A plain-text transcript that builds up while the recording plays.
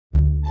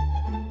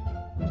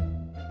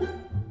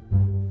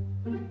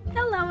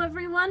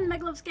everyone,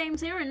 Megaloves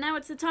Games here, and now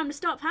it's the time to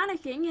stop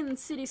panicking in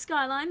City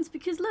Skylines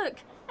because look,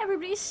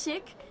 everybody's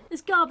sick,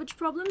 there's garbage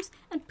problems,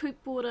 and poop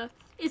water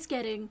is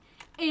getting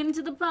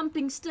into the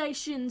pumping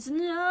stations.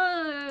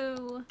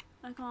 No!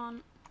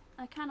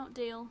 I cannot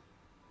deal.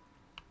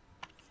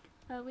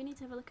 We need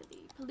to have a look at the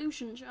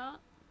pollution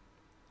chart.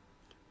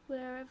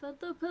 Wherever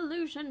the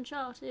pollution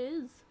chart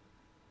is.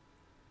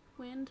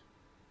 Wind.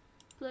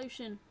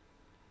 Pollution.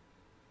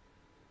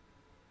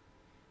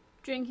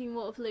 Drinking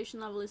water pollution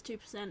level is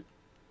 2%.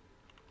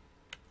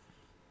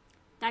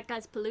 That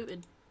guy's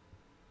polluted.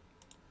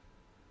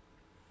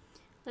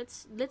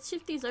 Let's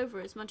shift these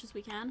over as much as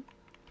we can.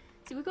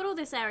 See, we've got all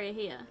this area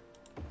here.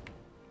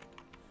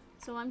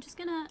 So I'm just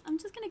gonna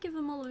give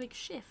them all a big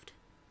shift.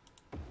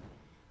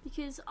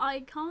 Because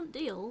I can't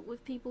deal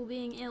with people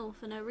being ill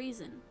for no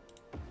reason.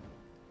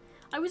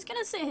 I was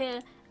gonna sit here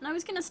and I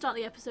was gonna start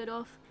the episode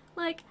off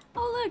like,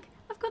 oh look,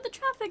 I've got the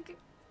traffic,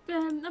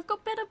 I've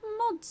got better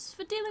mods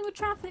for dealing with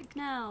traffic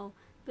now.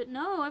 But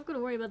no, I've got to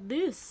worry about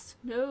this.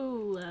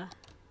 No.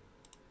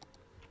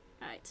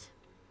 Alright.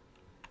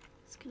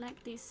 Let's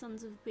collect these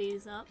sons of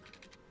bees up.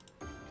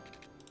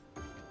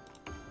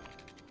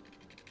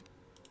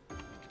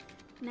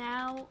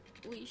 Now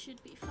we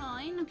should be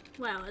fine.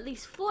 Well, at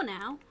least for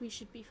now, we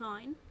should be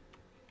fine.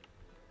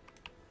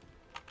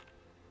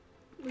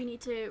 We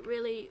need to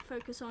really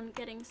focus on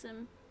getting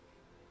some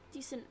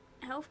decent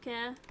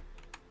healthcare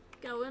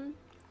going,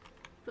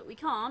 but we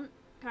can't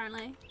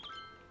currently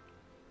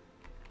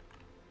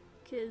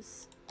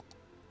because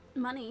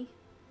money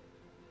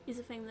is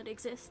a thing that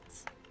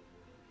exists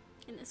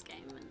in this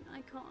game and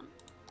I can't.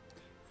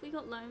 If we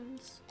got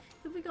loans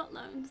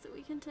that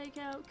we can take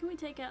out, can we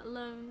take out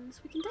loans?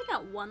 We can take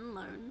out one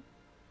loan.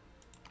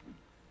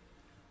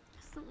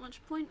 There's not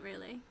much point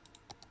really.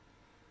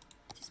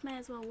 Just may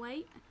as well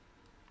wait.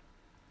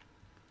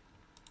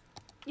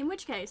 In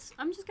which case,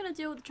 I'm just gonna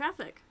deal with the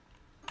traffic.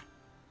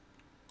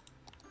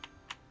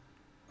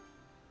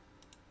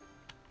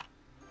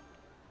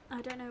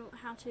 I don't know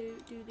how to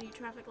do the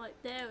traffic light.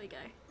 There we go.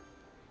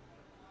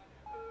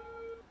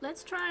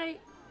 Let's try.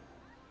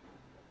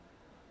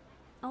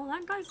 Oh,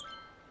 that guy's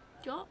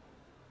got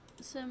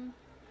some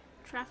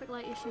traffic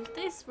light issues.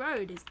 This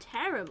road is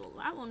terrible.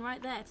 That one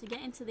right there to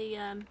get into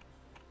the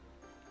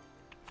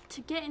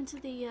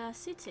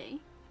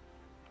city.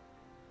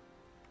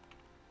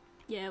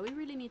 Yeah, we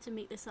really need to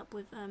meet this up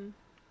with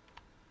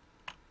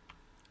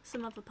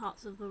some other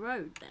parts of the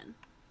road then.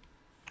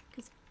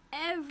 Because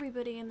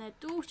everybody and their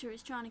daughter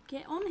is trying to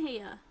get on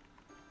here.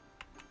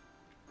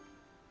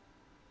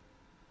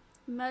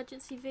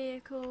 Emergency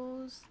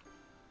vehicles.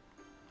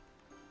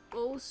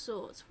 All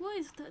sorts. What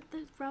is that?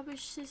 The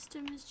rubbish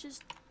system is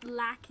just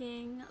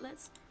lacking.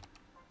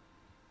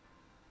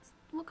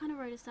 What kind of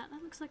road is that?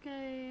 That looks like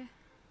a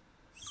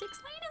 6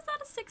 lane? Is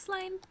that a 6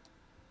 lane?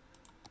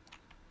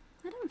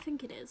 I don't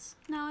think it is.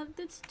 No,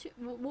 that's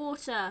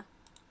water.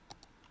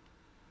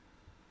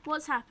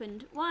 What's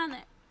happened? Why aren't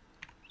it?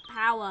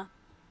 Power.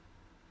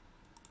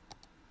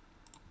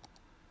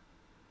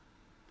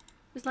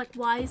 It was like,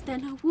 why is there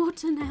no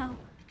water now?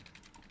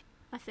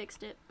 I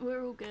fixed it.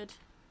 We're all good.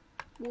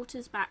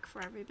 Water's back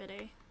for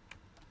everybody.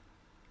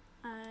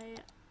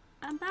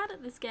 I'm bad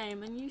at this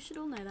game, and you should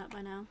all know that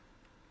by now.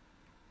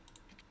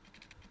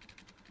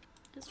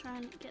 Just try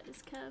and get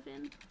this curve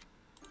in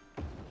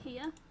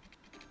here.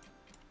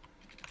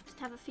 Just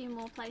have a few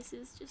more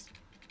places, just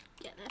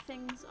get their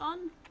things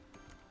on.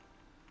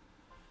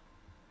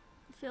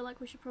 I feel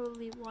like we should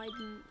probably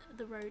widen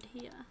the road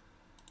here.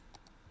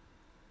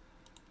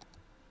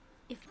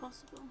 If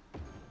possible.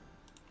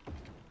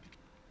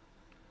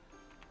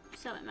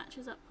 So it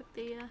matches up with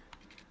the,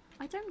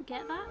 I don't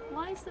get that.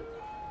 Why is the...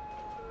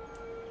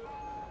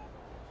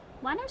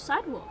 Why no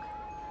sidewalk?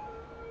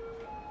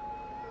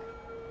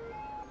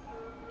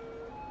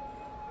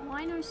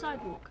 Why no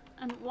sidewalk?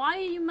 And why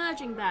are you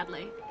merging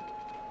badly?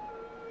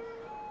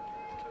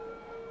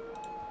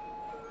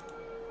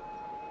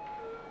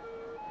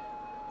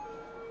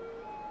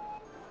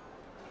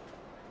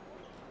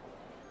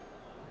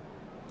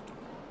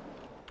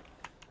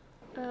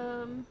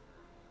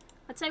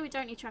 I'd say we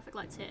don't need traffic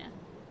lights here.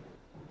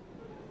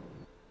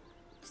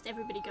 Just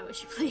everybody go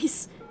as you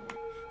please.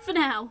 For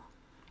now.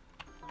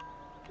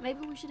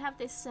 Maybe we should have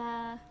this,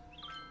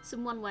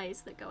 some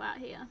one-ways that go out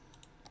here.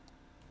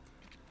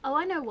 Oh,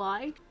 I know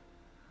why.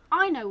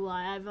 I know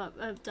why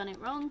I've done it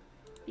wrong.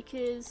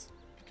 Because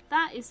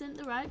that isn't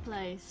the right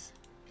place.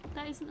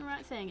 That isn't the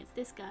right thing. It's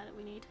this guy that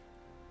we need.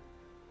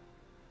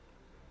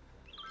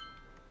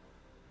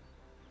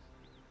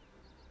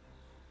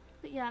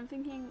 But yeah, I'm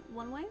thinking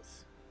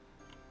one-ways?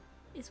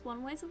 Is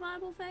one-ways a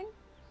viable thing?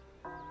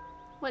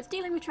 Well, it's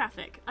dealing with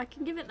traffic. I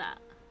can give it that.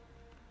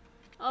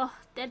 Oh,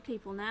 dead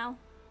people now.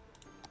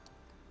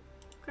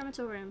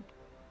 Crematorium.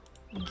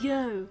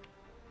 Go!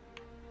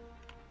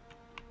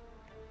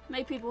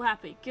 Make people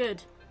happy.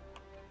 Good.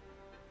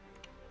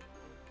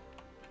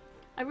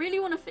 I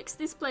really want to fix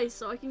this place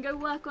so I can go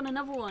work on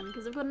another one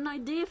because I've got an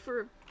idea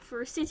for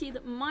a city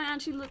that might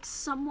actually look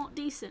somewhat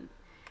decent.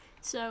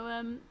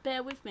 So,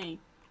 bear with me.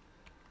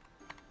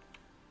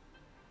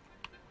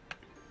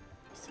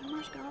 So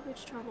much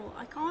garbage trouble.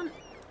 I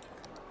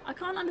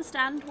can't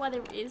understand why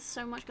there is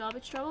so much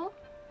garbage trouble.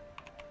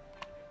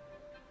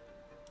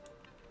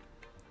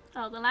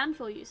 Oh, the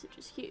landfill usage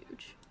is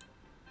huge.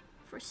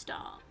 For a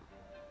start.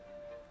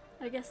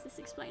 I guess this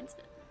explains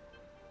it.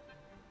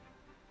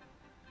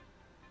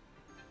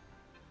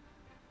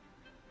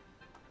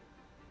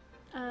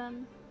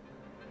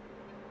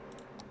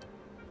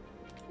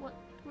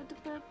 What the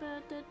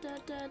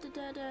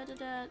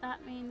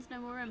that means no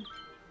more room.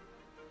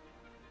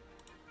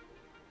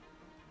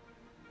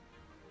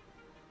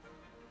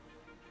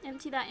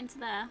 Empty that into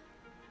there.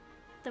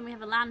 Then we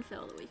have a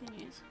landfill that we can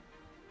use.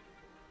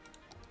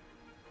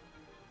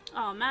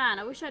 Oh man,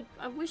 I wish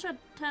I'd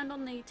turned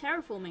on the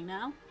terraforming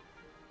now.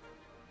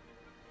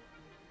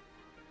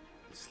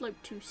 Slope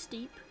too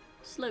steep.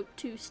 Slope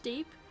too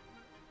steep.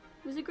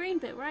 There's a green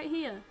bit right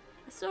here.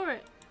 I saw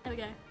it. There we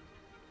go.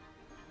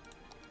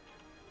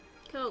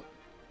 Cool.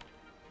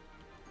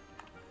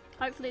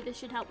 Hopefully this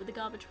should help with the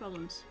garbage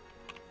problems.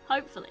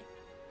 Hopefully.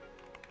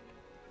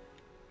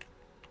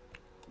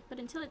 But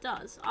until it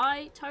does,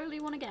 I totally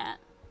want to get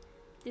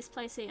this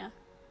place here.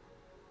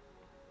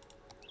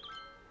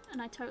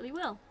 And I totally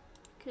will.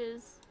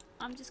 Because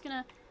I'm just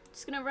gonna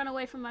run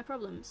away from my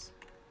problems.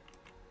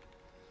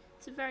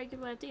 It's a very good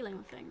way of dealing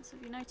with things,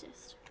 have you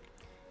noticed?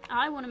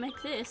 I want to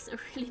make this a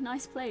really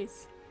nice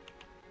place.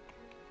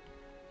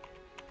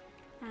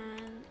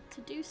 And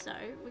to do so,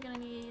 we're going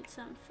to need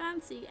some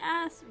fancy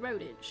ass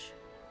roadage.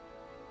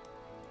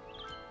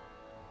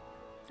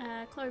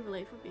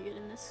 Cloverleaf would be good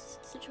in this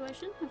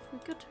situation.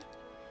 We've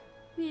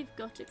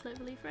got a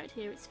cloverleaf right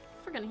here. It's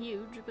friggin'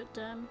 huge, but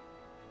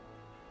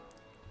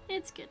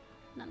it's good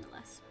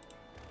nonetheless.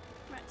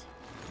 Right.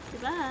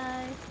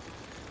 Goodbye.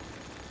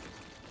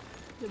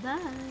 Goodbye.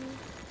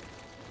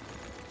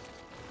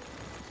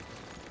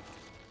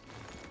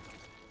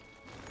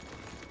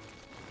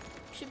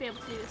 Should be able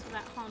to do this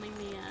without harming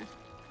the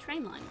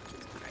train line, which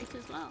is great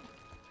as well.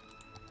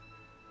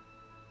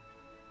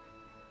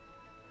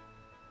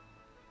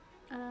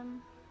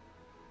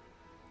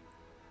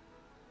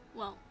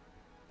 Well,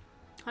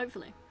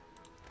 hopefully.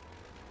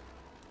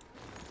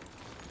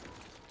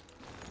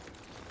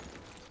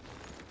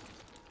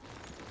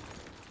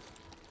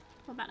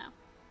 What about now?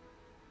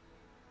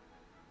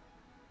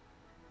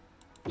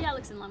 Yeah, it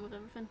looks in line with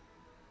everything.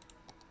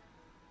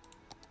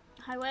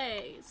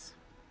 Highways.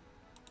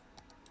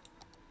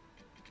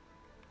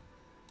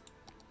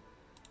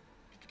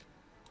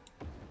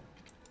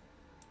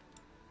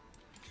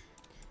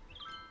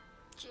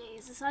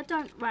 Jesus,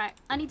 right,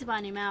 I need to buy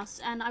a new mouse,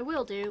 and I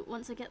will do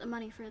once I get the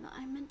money through that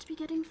I'm meant to be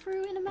getting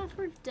through in a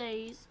matter of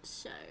days,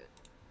 so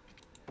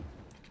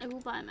I will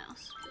buy a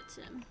mouse, but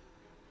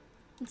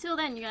until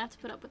then you're gonna have to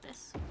put up with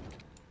this.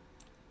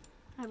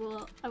 I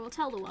will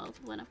tell the world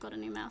when I've got a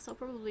new mouse. I'll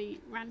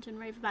probably rant and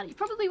rave about it. You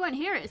probably won't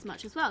hear it as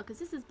much as well, because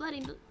this is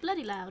bloody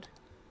loud.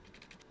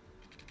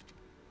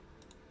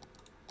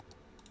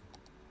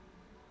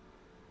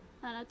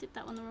 And I did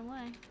that one the wrong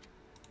way.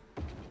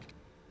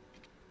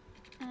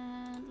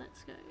 And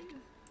let's go.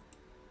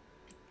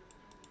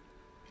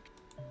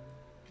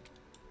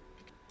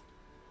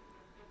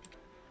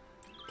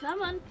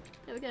 Come on.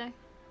 There we go. Here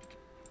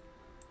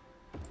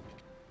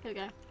we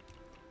go.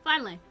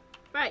 Finally.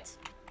 Right.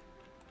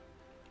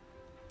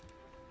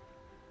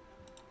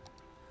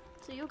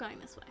 So you're going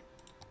this way.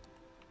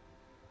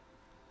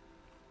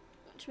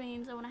 Which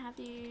means I want to have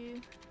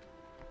you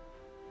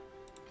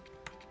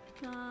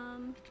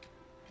come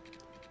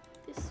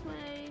this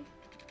way.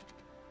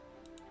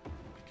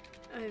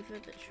 Over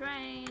the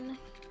train.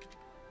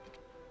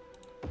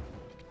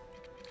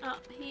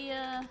 Up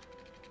here.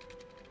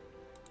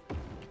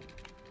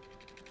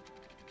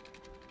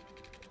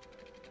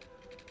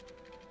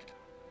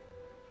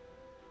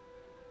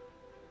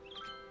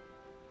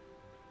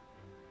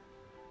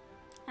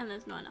 And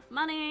there's not enough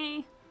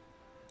money.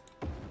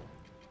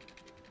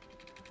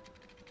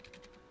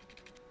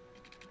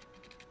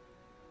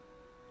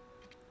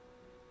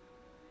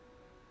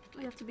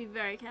 We have to be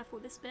very careful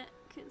with this bit,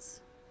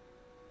 because,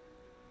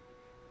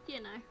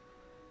 you know.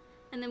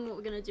 And then what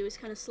we're going to do is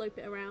kind of slope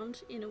it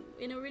around in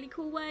a really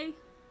cool way.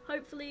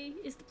 Hopefully,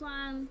 is the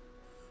plan.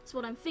 That's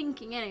what I'm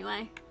thinking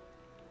anyway.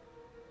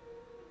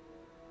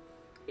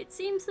 It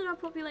seems that our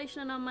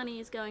population and our money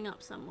is going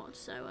up somewhat,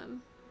 so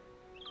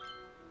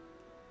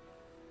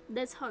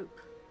there's hope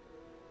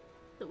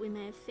that we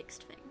may have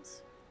fixed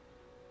things.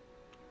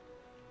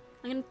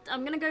 I'm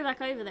gonna go back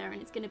over there and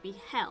it's gonna be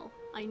hell,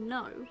 I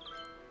know,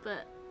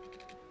 but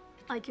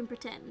I can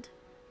pretend.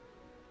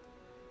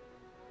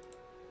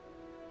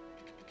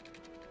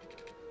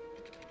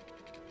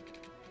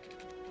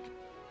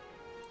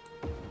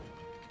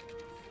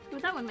 Oh,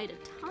 that one made a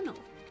tunnel.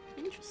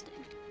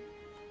 Interesting.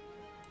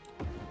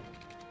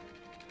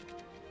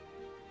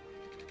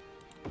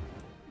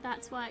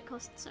 That's why it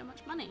costs so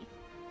much money.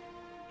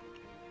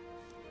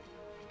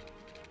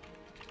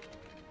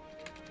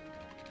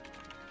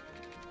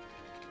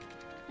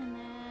 And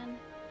then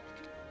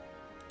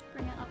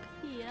bring it up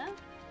here.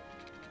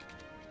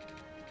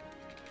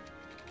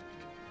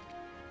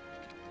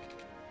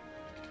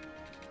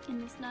 in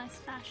this nice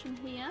fashion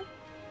here.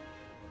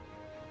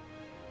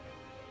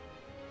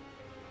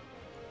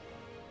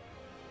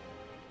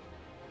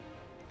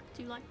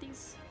 Do you like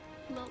these?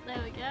 Well,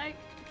 there we go.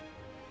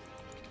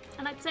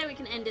 And I'd say we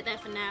can end it there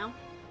for now.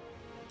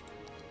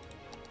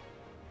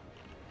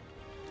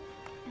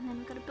 And then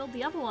we've got to build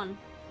the other one.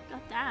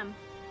 God damn.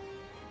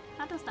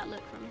 How does that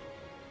look from...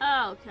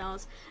 Oh,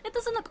 cars. It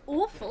doesn't look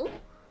awful.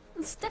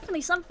 It's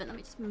definitely something. Let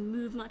me just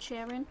move my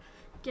chair in.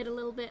 Get a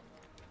little bit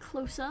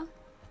closer.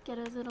 Get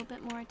a little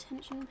bit more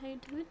attention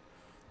paid to it.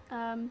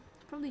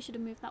 Probably should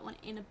have moved that one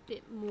in a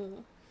bit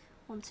more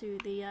onto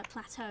the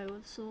plateau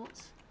of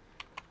sorts.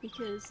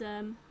 Because,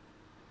 oh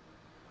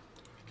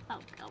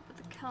god, with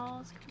the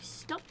cars. Can we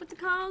stop with the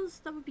cars?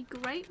 That would be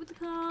great with the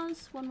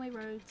cars. One-way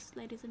roads,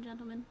 ladies and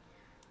gentlemen.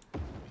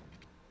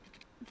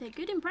 They're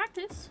good in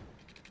practice,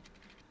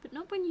 but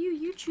not when you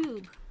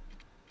YouTube.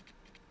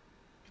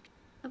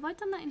 Have I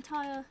done that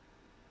entire...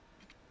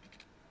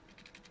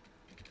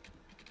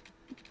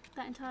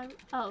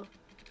 Oh.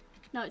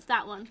 No, it's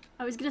that one.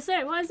 I was gonna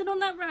say, why is it on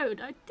that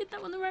road? I did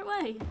that one the right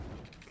way.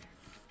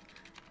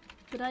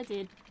 But I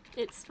did.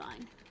 It's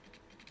fine.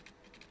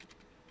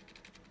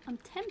 I'm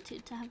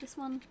tempted to have this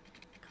one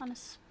kind of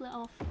split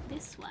off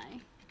this way.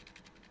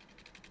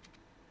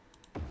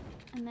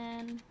 And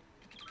then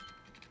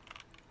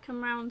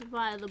come round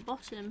via the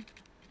bottom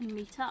and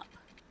meet up.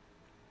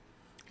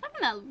 I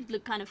think that would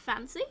look kind of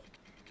fancy.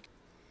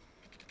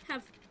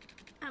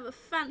 Have a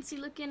fancy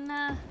looking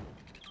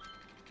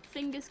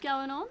fingers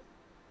going on.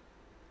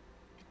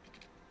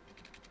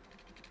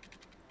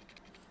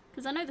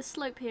 Because I know the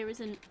slope here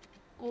isn't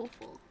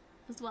awful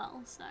as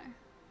well, so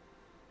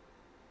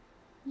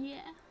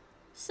yeah.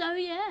 So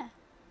yeah,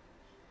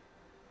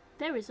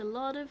 there is a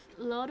lot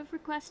of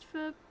request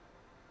for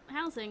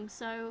housing,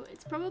 so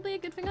it's probably a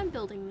good thing I'm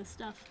building this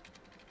stuff.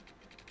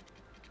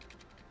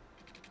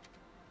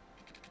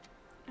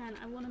 And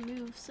I want to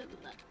move so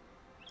that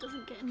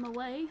doesn't get in my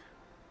way.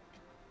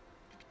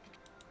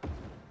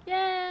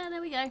 Yeah,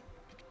 there we go.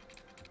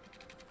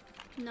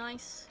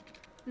 Nice.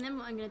 And then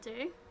what I'm gonna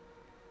do,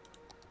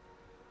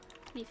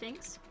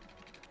 methinks.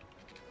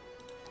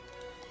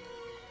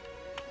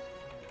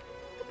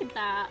 Look at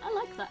that, I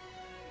like that.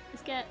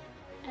 Let's get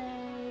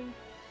a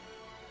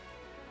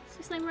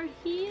 6-lane road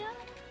here.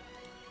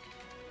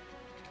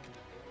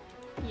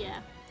 Yeah.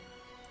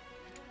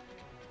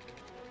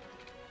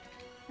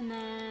 And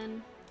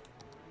then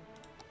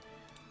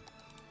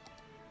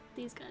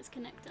these guys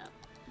connect up.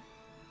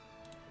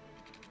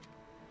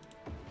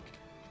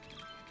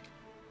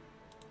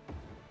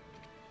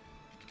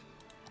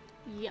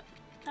 Yep,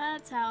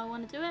 that's how I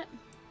want to do it.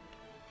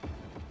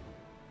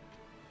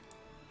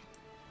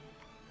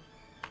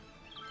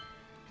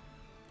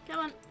 Come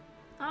on,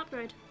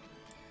 upgrade.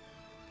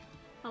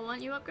 I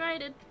want you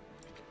upgraded.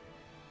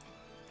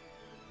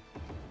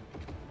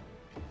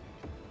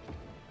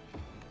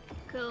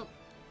 Cool.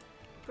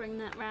 Bring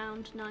that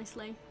round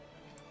nicely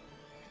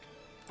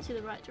to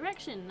the right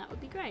direction. That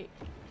would be great.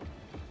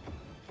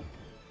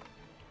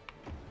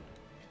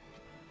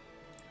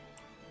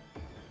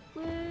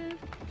 Woo.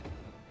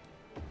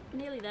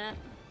 Nearly there.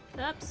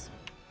 Oops.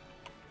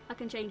 I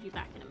can change you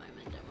back in a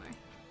moment, don't worry.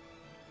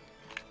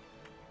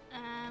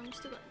 We've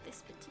still got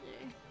this bit to do.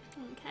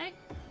 Okay.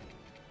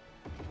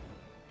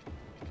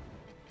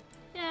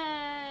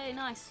 Yay,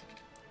 nice.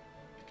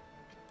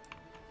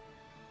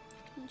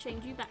 And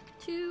change you back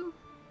too.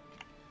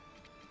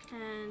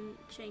 And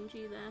change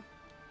you there.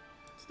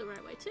 It's the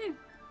right way too.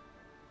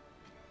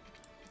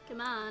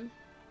 Come on.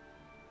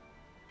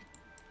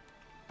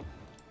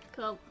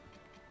 Cool.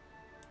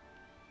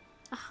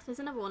 Ah, there's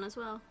another one as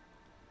well.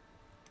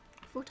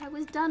 I thought I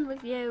was done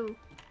with you.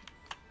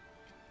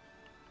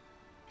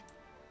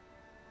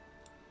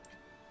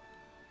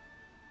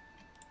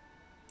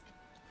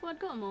 I thought I'd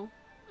got them all.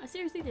 I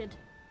seriously did.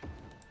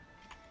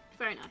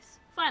 Very nice.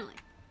 Finally.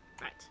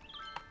 Right.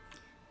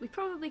 We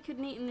probably could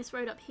neaten this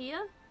road up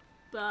here,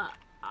 but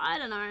I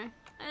don't know.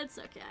 It's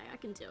okay. I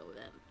can deal with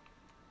it.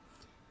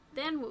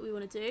 Then what we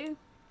want to do...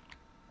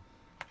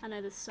 I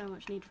know there's so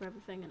much need for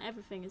everything, and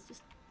everything is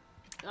just...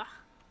 Ugh.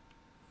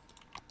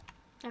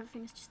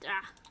 Everything is just...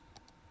 Ah.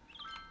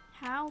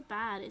 How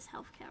bad is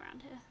healthcare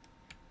around here?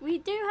 We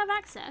do have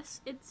access.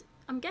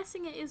 I'm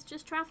guessing it is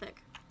just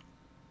traffic.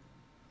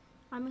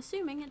 I'm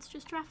assuming it's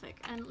just traffic.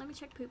 And let me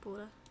check poop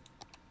water.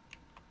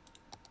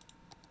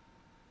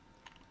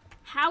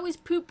 How is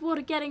poop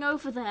water getting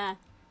over there?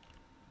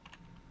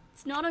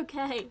 It's not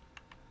okay.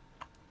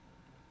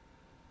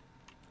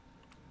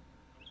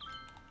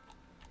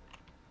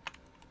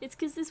 It's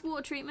because this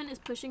water treatment is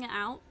pushing it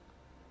out.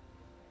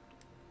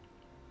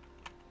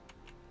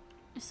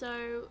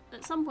 So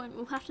at some point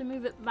we'll have to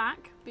move it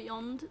back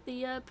beyond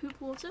the poop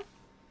water.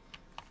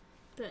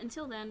 But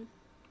until then,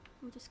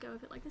 we'll just go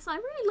with it like this. I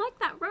really like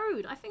that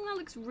road. I think that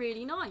looks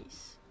really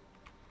nice.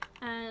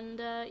 And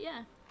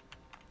yeah.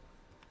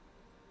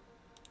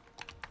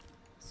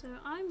 So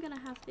I'm gonna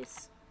have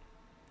this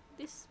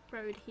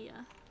road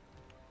here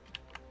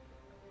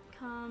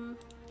come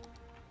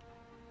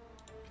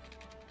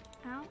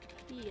out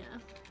here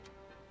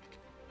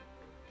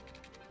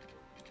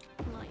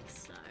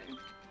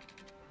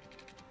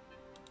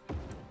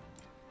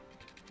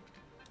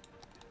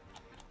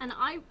And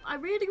I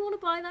really want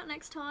to buy that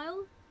next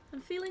tile.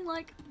 I'm feeling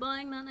like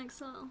buying that next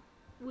tile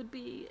would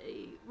be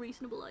a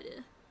reasonable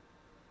idea.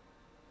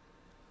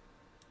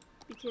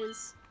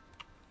 Because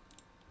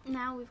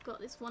now we've got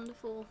this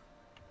wonderful,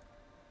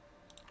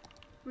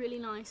 really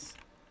nice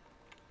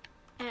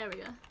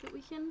area that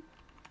we can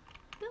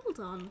build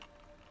on.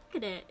 Look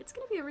at it. It's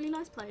going to be a really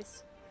nice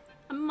place.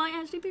 I might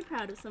actually be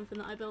proud of something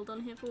that I built on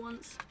here for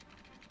once.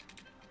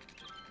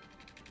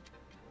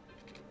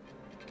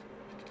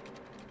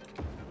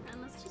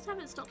 And let's just have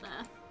it stop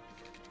there.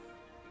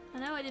 I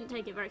know I didn't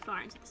take it very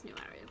far into this new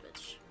area,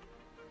 but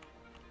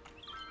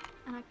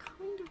and I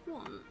kind of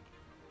want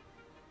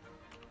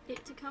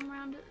it to come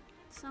around at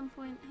some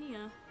point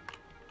here.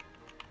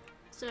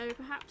 So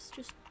perhaps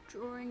just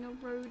drawing a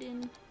road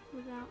in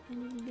without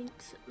any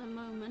links at the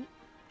moment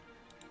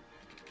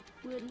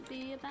wouldn't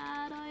be a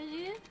bad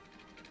idea.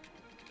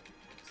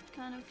 Just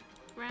kind of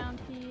round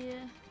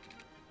here.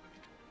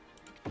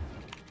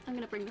 I'm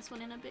going to bring this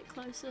one in a bit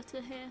closer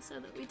to here so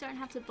that we don't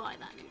have to buy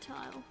that new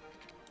tile.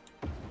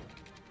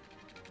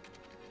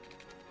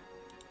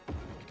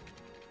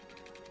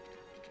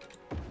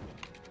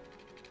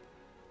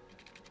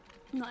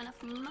 Not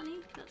enough money,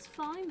 that's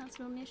fine, that's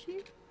not an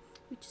issue.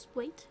 We just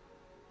wait.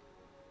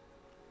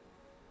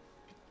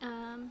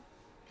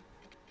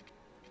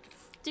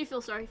 Do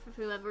feel sorry for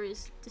whoever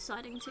is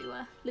deciding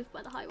to live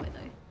by the highway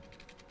though.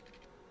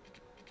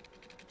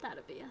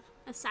 That'd be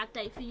a sad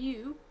day for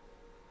you.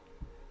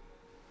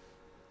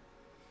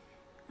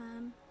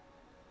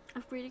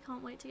 I really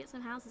can't wait to get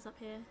some houses up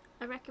here.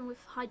 I reckon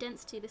with high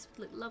density this would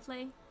look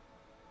lovely.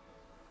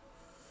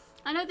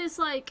 I know there's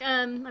like,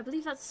 I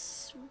believe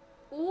that's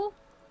ore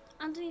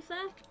underneath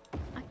there.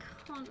 I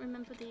can't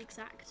remember the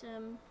exact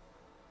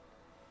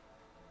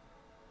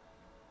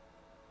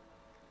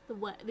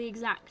the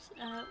exact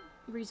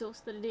resource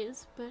that it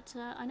is, but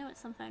I know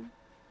it's something.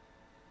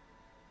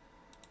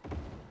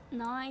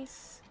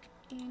 Nice,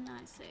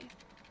 nicey.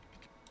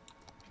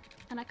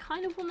 And I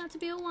kind of want that to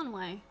be a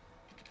one-way.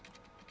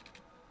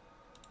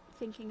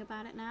 Thinking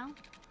about it now,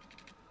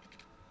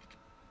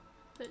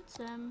 but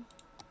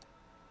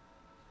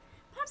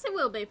perhaps it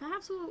will be.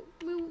 Perhaps we'll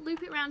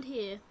loop it around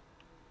here,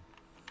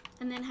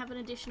 and then have an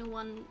additional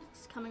one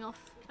coming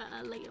off at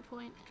a later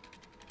point.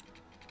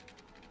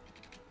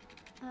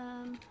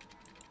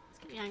 Let's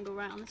get the angle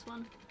right on this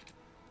one.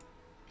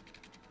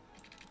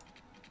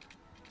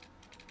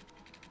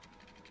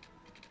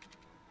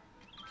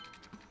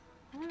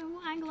 I don't know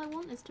what angle I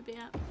want this to be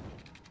at.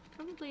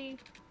 Probably,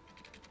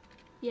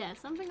 yeah,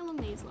 something along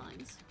these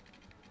lines.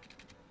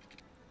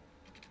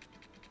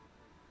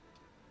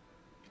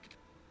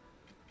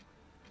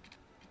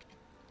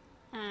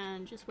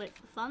 And just wait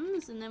for the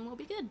funds and then we'll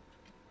be good.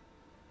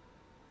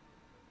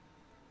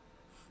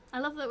 I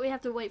love that we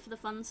have to wait for the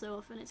funds so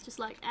often. It's just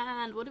like,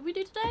 and what did we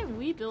do today?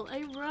 We built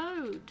a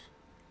road.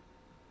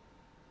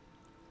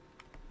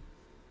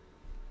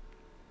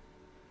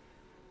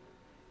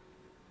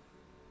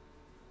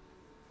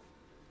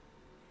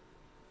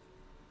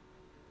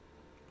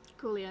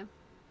 Coolio.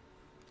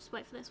 Just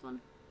wait for this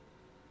one.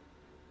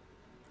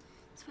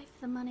 Let's wait for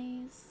the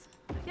monies.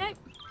 Okay.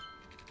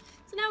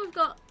 So now we've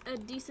got a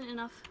decent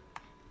enough...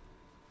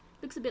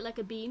 Looks a bit like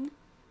a bean.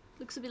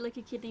 Looks a bit like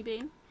a kidney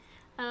bean.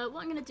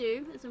 What I'm going to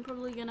do is I'm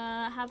probably going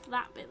to have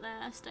that bit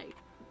there stay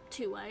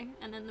two-way.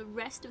 And then the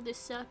rest of this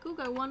circle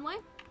go one-way.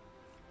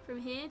 From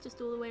here, just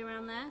all the way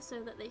around there.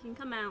 So that they can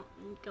come out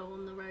and go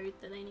on the road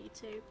that they need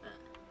to.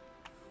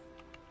 But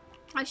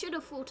I should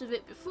have thought of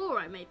it before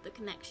I made the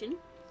connection.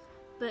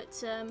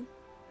 But, I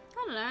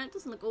don't know, it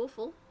doesn't look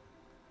awful.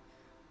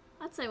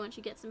 I'd say once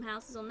you get some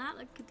houses on that,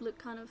 that could look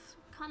kind of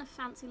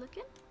fancy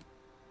looking.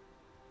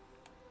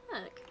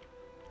 Look.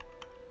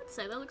 I'd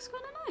say that looks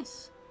kind of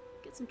nice.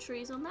 Get some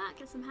trees on that,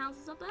 get some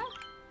houses up there.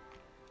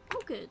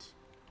 All good.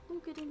 All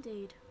good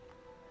indeed.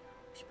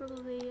 We should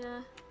probably,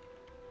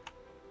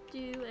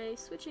 do a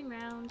switching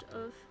round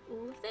of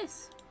all of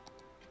this.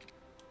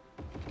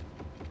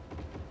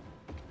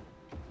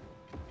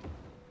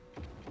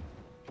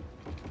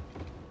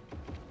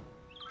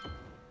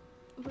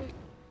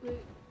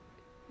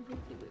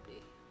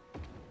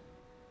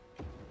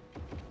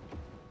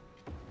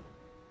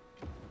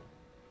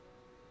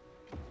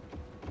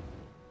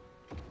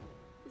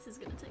 This is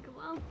gonna take a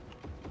while.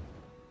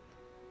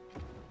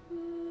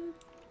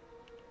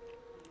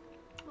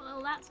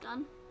 Well, that's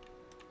done.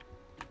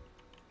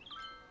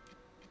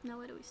 Now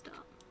where do we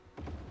start?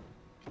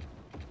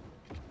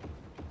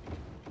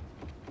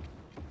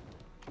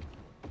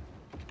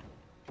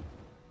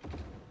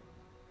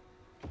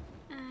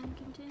 And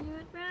continue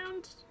it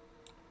round.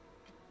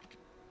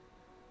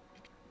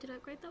 Did I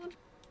upgrade that one?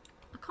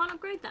 I can't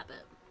upgrade that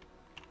bit.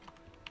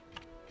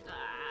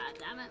 Ah,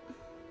 damn it.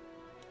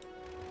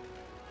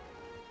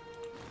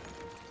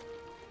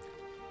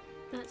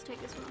 Let's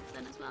take this one off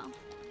then as well.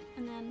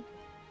 And then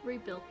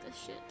rebuild this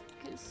shit,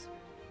 because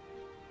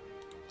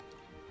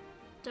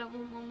don't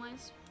want one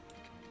ways.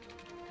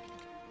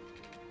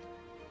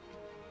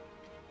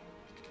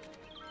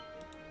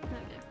 There we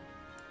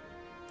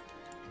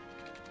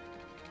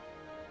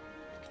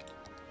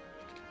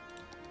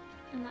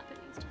go. And that bit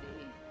needs to be...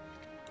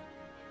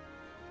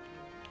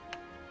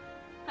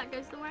 That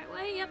goes the right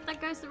way? Yep, that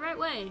goes the right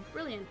way.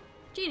 Brilliant.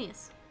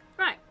 Genius.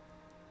 Right.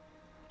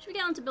 Should we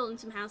get on to building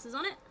some houses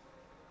on it?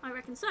 I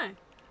reckon so.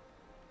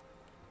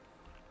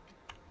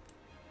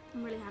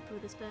 I'm really happy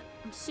with this bit.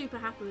 I'm super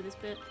happy with this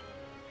bit.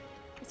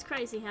 It's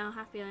crazy how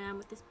happy I am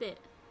with this bit.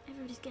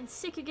 Everybody's getting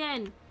sick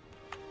again.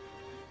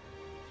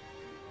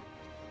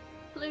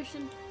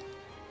 Pollution.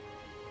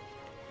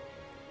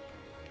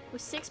 We're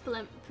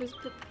 6%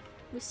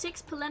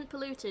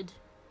 polluted.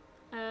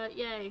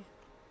 Yay.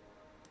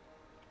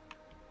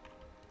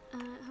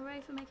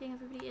 Hooray for making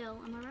everybody ill.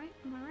 Am I right?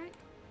 Am I right?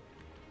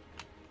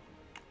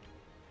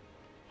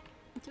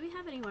 Do we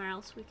have anywhere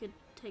else we could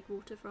take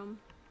water from?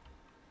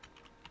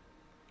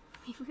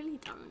 We really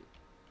don't.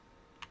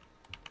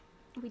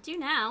 We do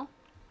now.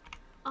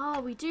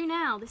 Oh, we do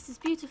now. This is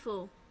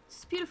beautiful. This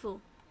is beautiful.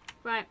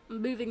 Right,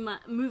 I'm moving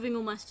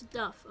all my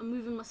stuff. I'm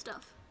moving my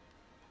stuff.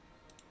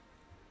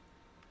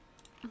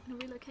 I'm gonna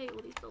relocate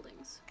all these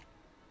buildings.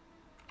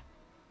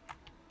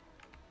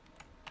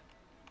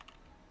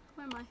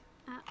 Where am I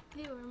at?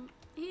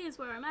 Here's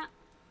where I'm at.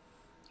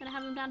 Gonna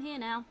have them down here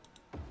now.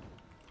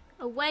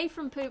 Away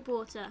from poop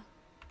water.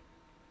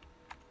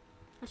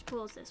 I should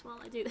pause this while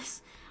I do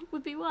this.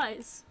 Would be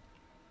wise.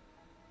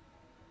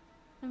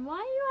 And why are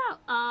you out?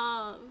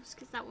 Oh, it's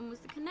because that one was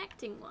the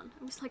connecting one.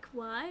 I was like,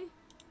 why?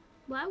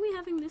 Why are we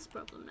having this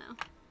problem now?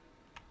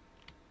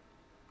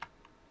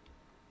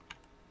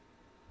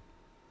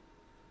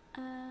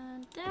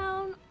 And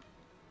down.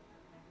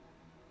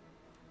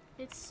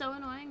 It's so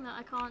annoying that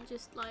I can't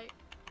just like...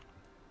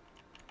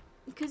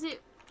 Because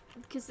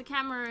the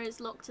camera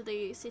is locked to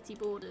the city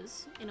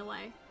borders in a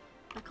way.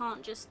 I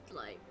can't just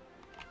like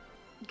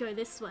go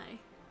this way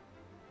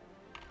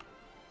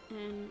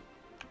and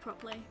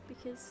properly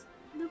because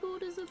the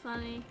borders are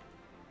funny.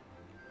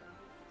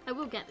 I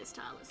will get this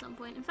tile at some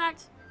point. In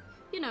fact,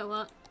 you know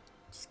what?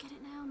 Just get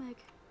it now,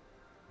 Meg.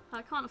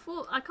 I can't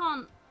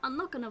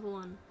unlock another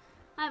one.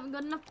 I haven't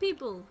got enough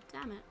people.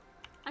 Damn it.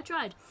 I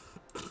tried.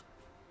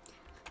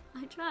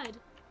 I tried.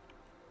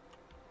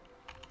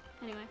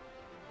 Anyway.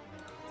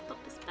 Let's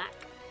pop this back.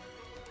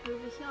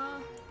 Over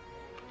here.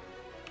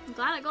 I'm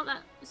glad I got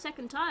that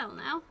second tile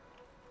now.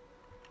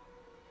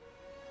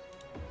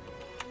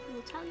 I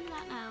will tell you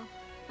that now.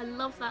 I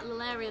love that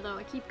little area though.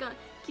 I keep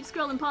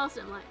scrolling past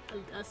it. I'm like,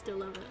 I still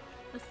love it.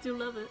 I still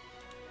love it.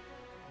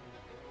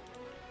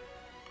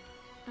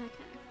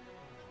 Okay.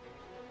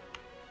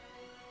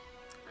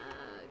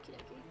 Okie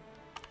dokie.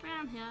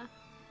 Round here.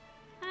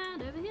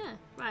 And over here.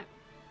 Right.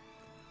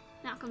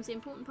 Now comes the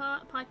important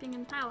part, piping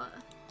and power.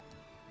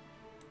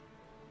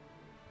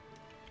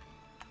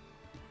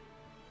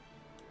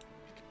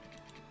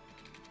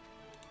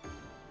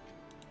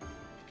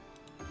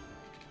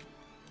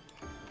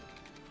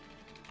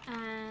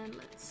 And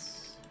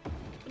let's,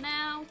 for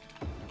now,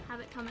 have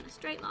it come in a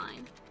straight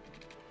line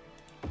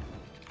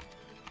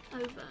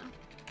over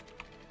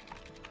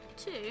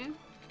to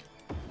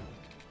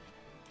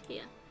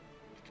here.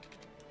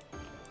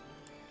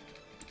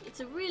 It's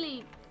a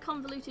really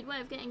convoluted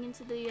way of getting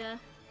into the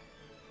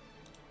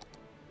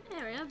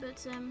area,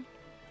 but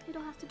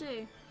it'll have to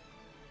do.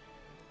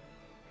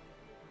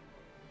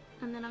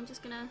 And then I'm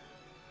just gonna...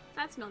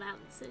 That's not out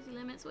of the city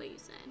limits, what are you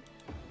saying?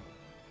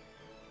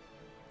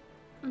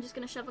 I'm just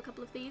gonna shove a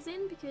couple of these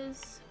in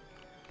because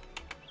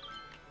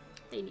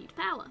they need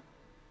power.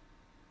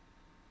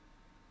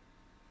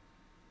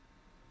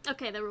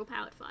 Okay, they're all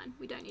powered fine.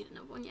 We don't need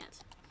another one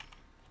yet.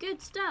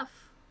 Good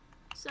stuff.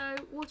 So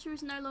water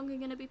is no longer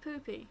gonna be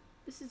poopy.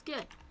 This is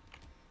good.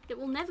 It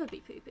will never be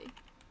poopy,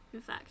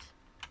 in fact.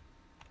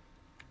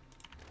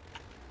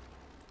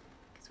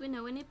 Because we're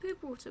nowhere near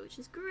poop water, which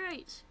is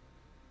great.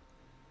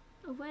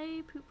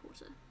 Away, poop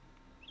water.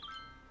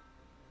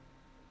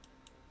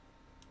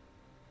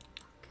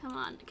 Come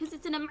on, because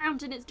it's in a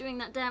mountain, it's doing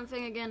that damn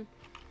thing again.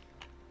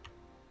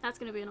 That's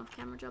going to be an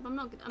off-camera job. I'm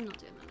not doing that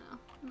now.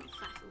 I'm not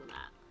faffing with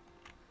that.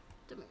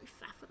 Don't make me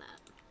faff with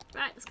that.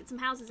 Right, let's get some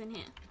houses in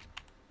here.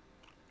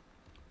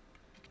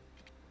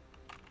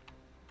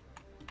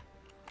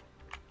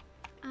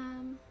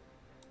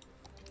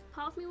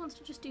 Part of me wants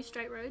to just do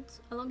straight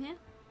roads along here.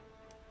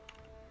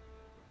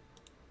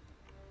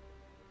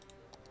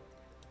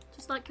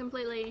 Just like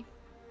completely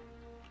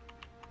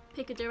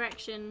pick a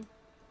direction,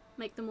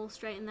 make them all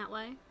straight in that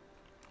way.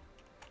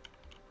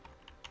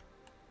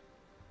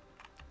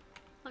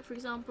 Like for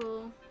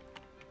example,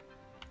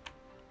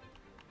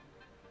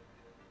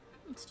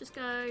 let's just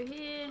go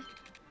here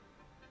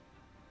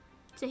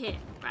to here.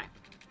 Right.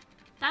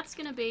 That's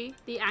gonna be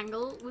the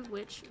angle with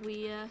which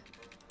we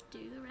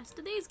do the rest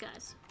of these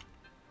guys.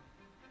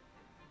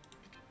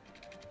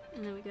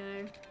 And there we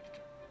go.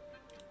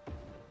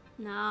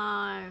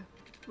 No.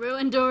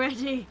 Ruined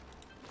already.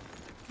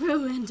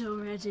 Ruined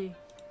already.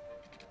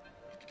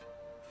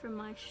 From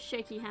my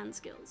shaky hand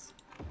skills.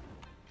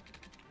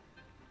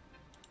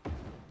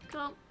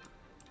 Cool.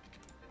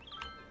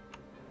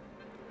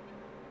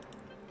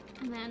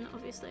 And then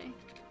obviously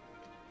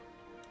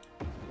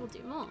we'll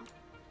do more.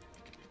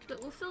 But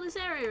we'll fill this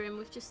area in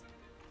with just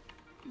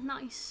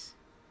nice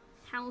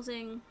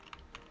housing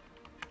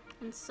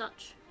and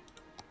such.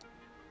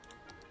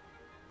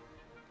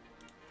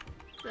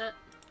 But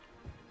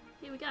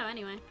here we go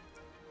anyway.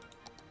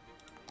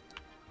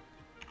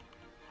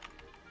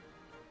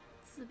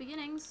 This is the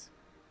beginnings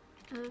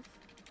of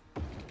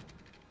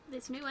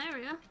this new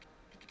area.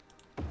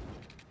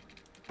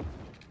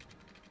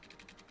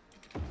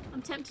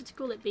 I'm tempted to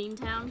call it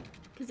Beantown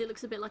because it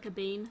looks a bit like a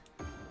bean.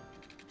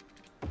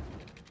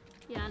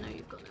 Yeah, I know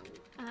you've got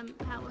no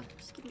power.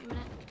 Just give me a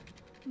minute.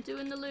 I'm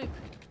doing the loop.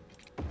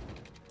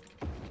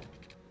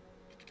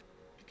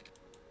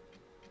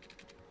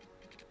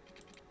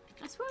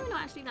 I swear we're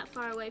not actually that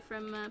far away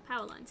from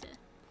power lines here.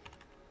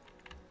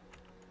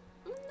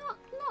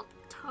 Not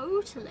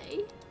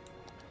totally.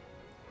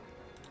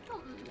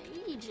 Not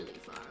majorly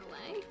far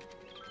away.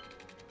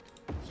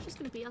 It's just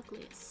gonna be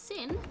ugly as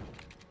sin.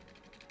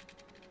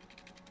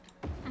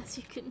 As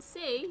you can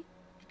see.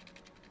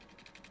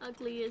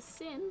 Ugly as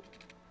sin.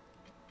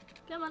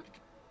 Come on.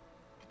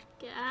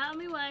 Get out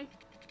of my way.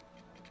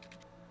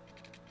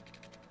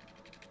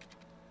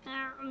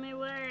 Out of my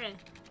way.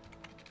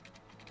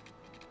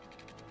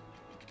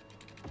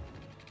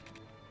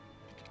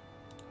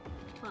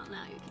 Well,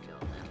 now you can go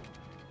up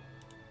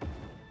there.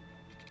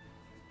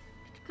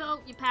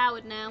 Cool, you're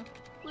powered now.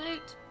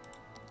 Loot.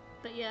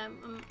 But yeah,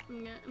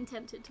 I'm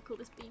tempted to call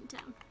this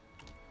Beantown.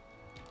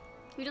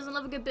 Who doesn't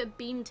love a good bit of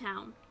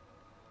Beantown?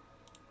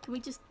 Can we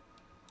just...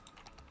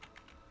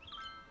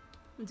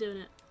 I'm doing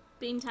it.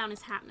 Beantown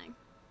is happening.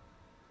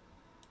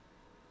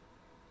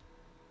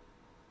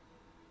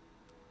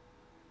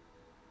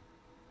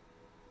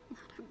 I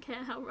don't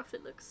care how rough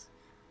it looks.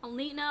 I'll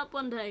neaten it up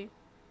one day.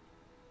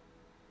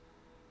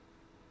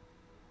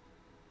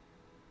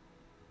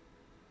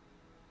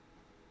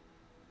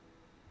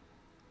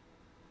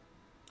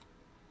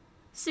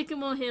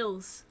 Sycamore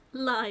Hills.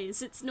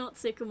 Lies. It's not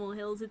Sycamore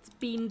Hills, it's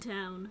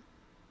Beantown.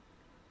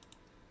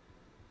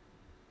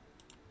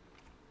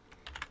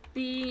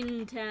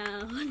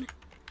 Beantown.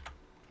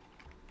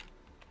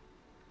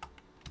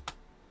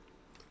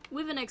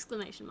 With an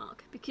exclamation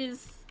mark,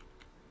 because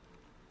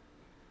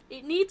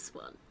it needs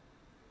one.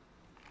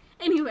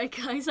 Anyway,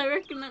 guys, I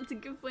reckon that's a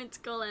good point to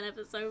call an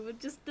episode with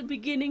just the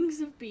beginnings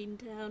of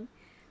Beantown.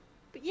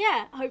 But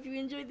yeah, I hope you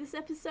enjoyed this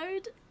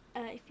episode.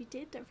 If you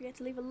did, don't forget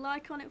to leave a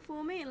like on it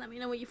for me and let me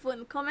know what you thought in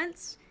the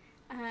comments.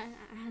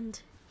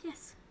 And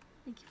yes,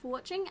 thank you for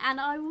watching, and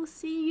I will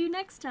see you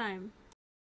next time.